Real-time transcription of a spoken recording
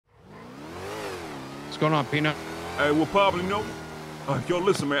going on, Peanut? Hey, well, probably no. Yo,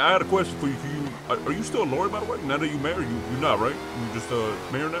 listen, man, I had a question for you. Are you still a lawyer, by the way? Now that you're married, you're not, right? You just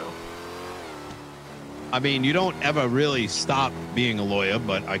married now? I mean, you don't ever really stop being a lawyer,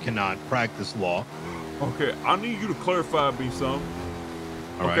 but I cannot practice law. Okay, I need you to clarify me some.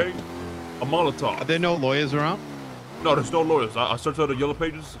 All okay? right. A Molotov. Are there no lawyers around? No, there's no lawyers. I searched out the yellow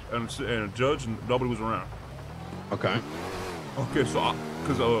pages and a judge, and nobody was around. Okay. Okay, so a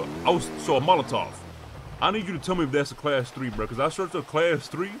Molotov. I need you to tell me if that's a class 3, bro, because I searched a class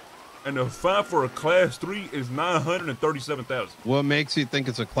 3, and the fine for a class 3 is $937,000. What makes you think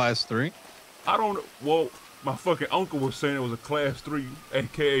it's a class 3? I don't. Well, my fucking uncle was saying it was a class 3,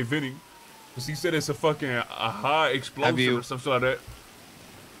 aka Vinny, because he said it's a high explosive or something like that.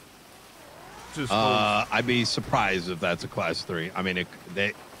 Just I'd be surprised if that's a class 3. I mean,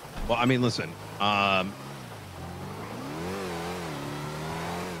 listen.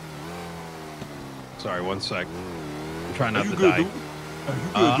 Sorry, one sec. I'm trying not to die. Dude?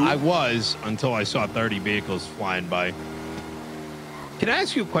 I was until I saw 30 vehicles flying by. Can I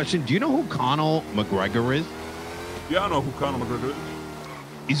ask you a question? Do you know who Conor McGregor is? Yeah, I know who Conor McGregor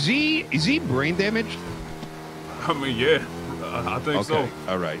is. Is he brain damaged? I mean, yeah, I think so.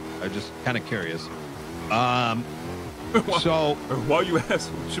 All right. I'm just kind of curious. So why you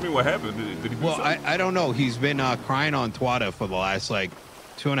asking? Show me what happened. Did he do something? I don't know. He's been crying on Twitter for the last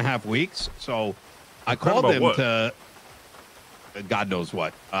 2.5 weeks. So I called him to God knows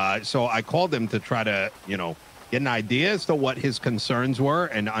what. So I called him to try to, get an idea as to what his concerns were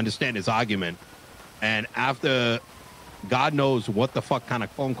and understand his argument. And after God knows what the fuck kind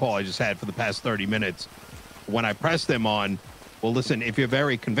of phone call I just had for the past 30 minutes, when I pressed him on, well, listen, if you're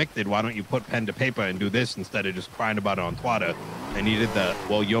very convicted, why don't you put pen to paper and do this instead of just crying about it on Twitter? And he did the,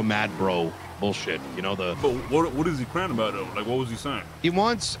 well, you're mad, bro, bullshit. But what is he crying about, though? Like, what was he saying? He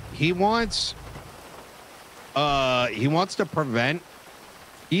wants to prevent.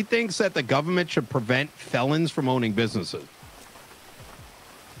 He thinks that the government should prevent felons from owning businesses.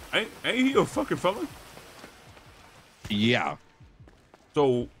 Ain't he a fucking felon? Yeah.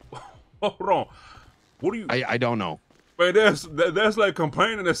 So, hold on. What do you? I don't know. Man, that's like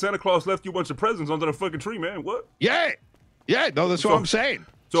complaining that Santa Claus left you a bunch of presents under the fucking tree, man. What? Yeah. No, that's what I'm saying.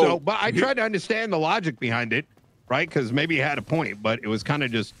 But I tried to understand the logic behind it, right? Because maybe he had a point, but it was kind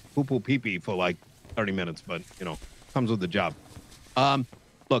of just poo-poo pee-pee for 30 minutes. But comes with the job.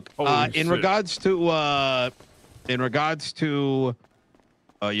 Look, in regards to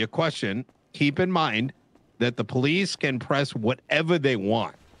your question, keep in mind that the police can press whatever they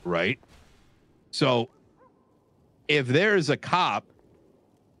want, right? So if there's a cop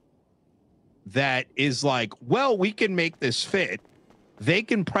that is like, well, we can make this fit, they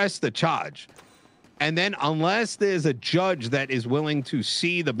can press the charge. And then unless there's a judge that is willing to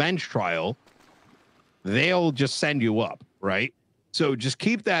see the bench trial, they'll just send you up, right? So just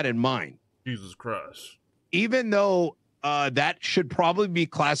keep that in mind. Jesus Christ. Even though that should probably be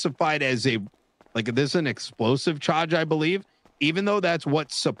classified as there's an explosive charge, I believe, even though that's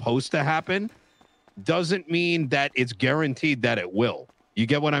what's supposed to happen, doesn't mean that it's guaranteed that it will. You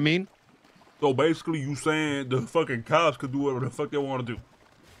get what I mean? So basically you saying the fucking cops could do whatever the fuck they want to do.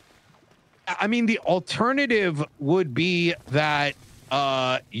 I mean, the alternative would be that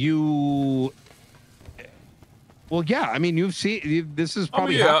well, yeah, I mean, this has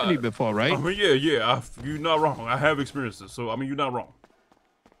probably happened to you before, right? I mean, yeah, you're not wrong. I have experienced this, so I mean, you're not wrong.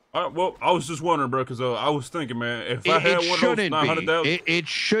 All right, well, I was just wondering, bro, because I was thinking, man, if I had one of those 900,000, it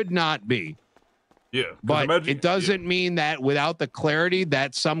should not be. Yeah, but it doesn't mean that without the clarity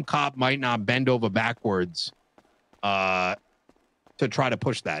that some cop might not bend over backwards to try to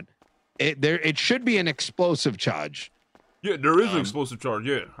push that. It should be an explosive charge. Yeah, there is an explosive charge.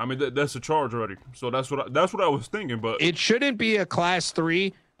 Yeah, I mean that's a charge already. So that's what I was thinking. But it shouldn't be a class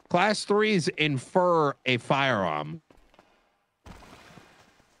 3. Class 3s infer a firearm.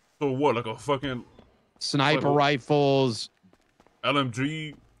 So what, like a fucking sniper rifles,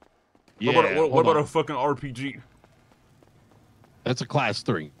 LMG? Yeah. What about a fucking RPG? That's a class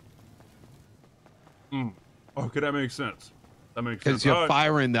 3. Okay, that makes sense. That makes Because sense. you're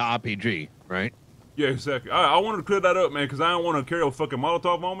firing the RPG, right? Yeah, exactly. I wanted to clear that up, man, because I don't want to carry a fucking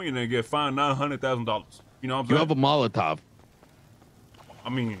Molotov on me and then get fined $900,000. You know what I'm saying? You have a Molotov. I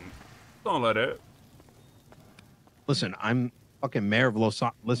mean, something like that. Listen, I'm fucking mayor of Los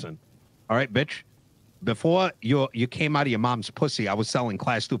Angeles. Listen, all right, bitch. Before you came out of your mom's pussy, I was selling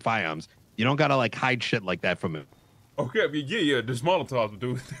class 2 firearms. You don't gotta hide shit like that from me. Okay, yeah. There's Molotovs,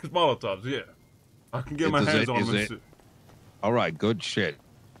 dude. There's Molotovs, yeah. I can get my hands on them and shit. All right, good shit.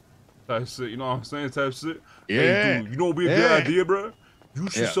 Type shit, you know what I'm saying? Type shit. Yeah. Hey, dude, you know what would be a good idea, bro? You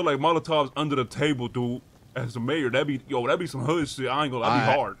should sell like Molotovs under the table, dude. As a mayor, that'd be some hood shit. I ain't gonna lie,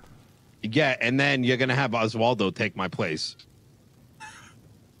 that'd be hard. Yeah, and then you're gonna have Oswaldo take my place.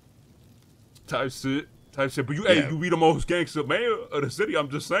 Type shit. But you be the most gangster mayor of the city. I'm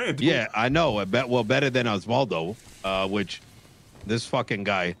just saying, dude. Yeah, I know. Well, better than Oswaldo, which this fucking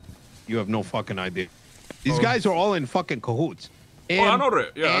guy, you have no fucking idea. These guys are all in fucking cahoots. I know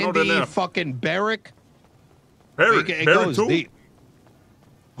that. Yeah, I know that now. Fucking Barrick. Barrick goes too? deep.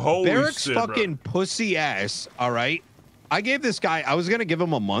 Holy Barrick's shit, fucking pussy ass, all right? I gave this guy, I was going to give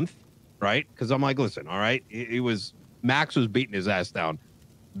him a month, right? Because I'm like, listen, all right? Max was beating his ass down.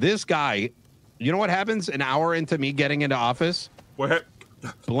 This guy, you know what happens an hour into me getting into office?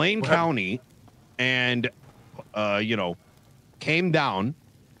 Blaine County and, came down,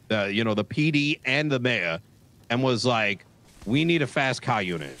 the PD and the mayor, and was like, we need a fast car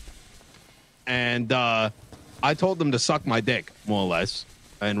unit. And I told them to suck my dick, more or less,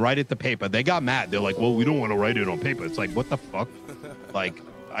 and write it to paper. They got mad. They're like, well, we don't want to write it on paper. It's like, what the fuck? Like,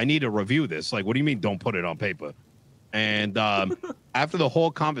 I need to review this. Like, what do you mean don't put it on paper? And after the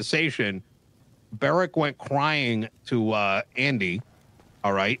whole conversation, Barrick went crying to Andy,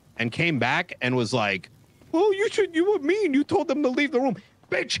 all right, and came back and was like, oh, you were mean. You told them to leave the room.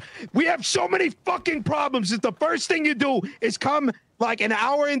 Bitch, we have so many fucking problems. It's the first thing you do is come like an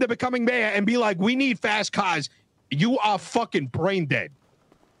hour into becoming mayor and be like, we need fast cars. You are fucking brain dead.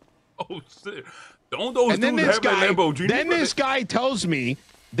 Oh, shit. Don't those dudes have a Lamborghini? Then this guy tells me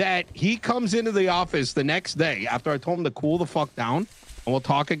that he comes into the office the next day after I told him to cool the fuck down and we'll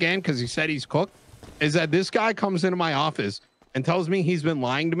talk again because he said he's cooked, is that this guy comes into my office and tells me he's been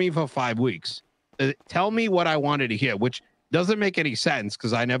lying to me for 5 weeks. Tell me what I wanted to hear, which doesn't make any sense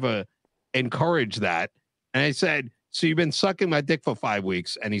because I never encouraged that. And I said, so you've been sucking my dick for 5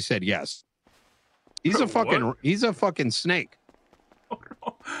 weeks? And he said, yes. He's a fucking snake.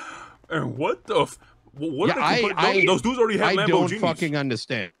 And what the those dudes already have Lamborghinis. I don't fucking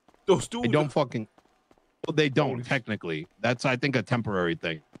understand. Those dudes they don't technically. That's, I think, a temporary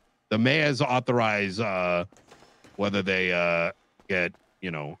thing. The mayors authorize whether they get,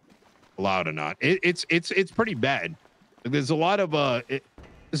 allowed or not. It's pretty bad. There's a lot of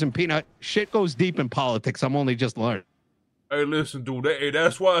listen, Peanut, shit goes deep in politics. I'm only just learning. Hey, listen, dude.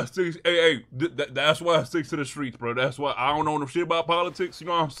 That's why I stick. That's why I stick to the streets, bro. That's why I don't know no shit about politics. You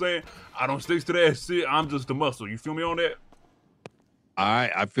know what I'm saying? I don't stick to that shit. I'm just the muscle. You feel me on that? All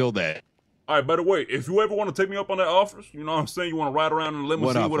right, I feel that. All right. By the way, if you ever want to take me up on that offer, you know what I'm saying? You want to ride around in a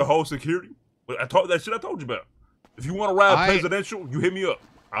limousine with a whole security? But I told that shit I told you about. If you want to ride presidential, you hit me up.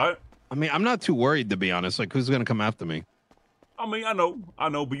 All right. I mean, I'm not too worried, to be honest. Like, who's gonna come after me? I mean, I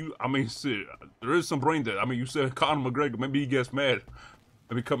know, but shit, there is some brain dead. I mean, you said Conor McGregor, maybe he gets mad.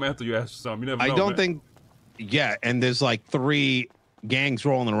 Maybe come after your ass or something. You never know, I don't think, and there's like 3 gangs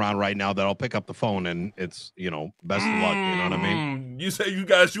rolling around right now that'll pick up the phone and it's, best of luck, you know what I mean? You say you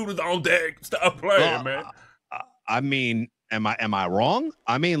got shooters on deck. Stop playing, man. I mean, am I wrong?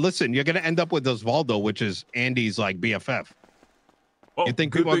 I mean, listen, you're going to end up with Osvaldo, which is Andy's like BFF. Oh, you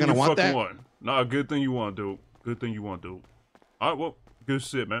think people are going to want that? Nah, good thing you want, dude. Good thing you want, dude. All right, well, good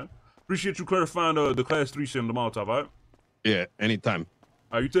shit, man. Appreciate you clarifying the class 3 shit in the Molotov, all right? Yeah, anytime.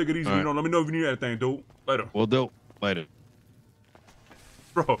 All right, you take it easy. Right. Let me know if you need anything, dude. Later. We'll do. Later.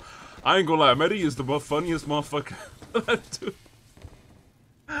 Bro, I ain't gonna lie, Matty is the funniest motherfucker.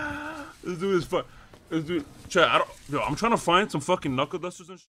 This dude is fun. This dude, chat, I'm trying to find some fucking knuckle dusters and shit.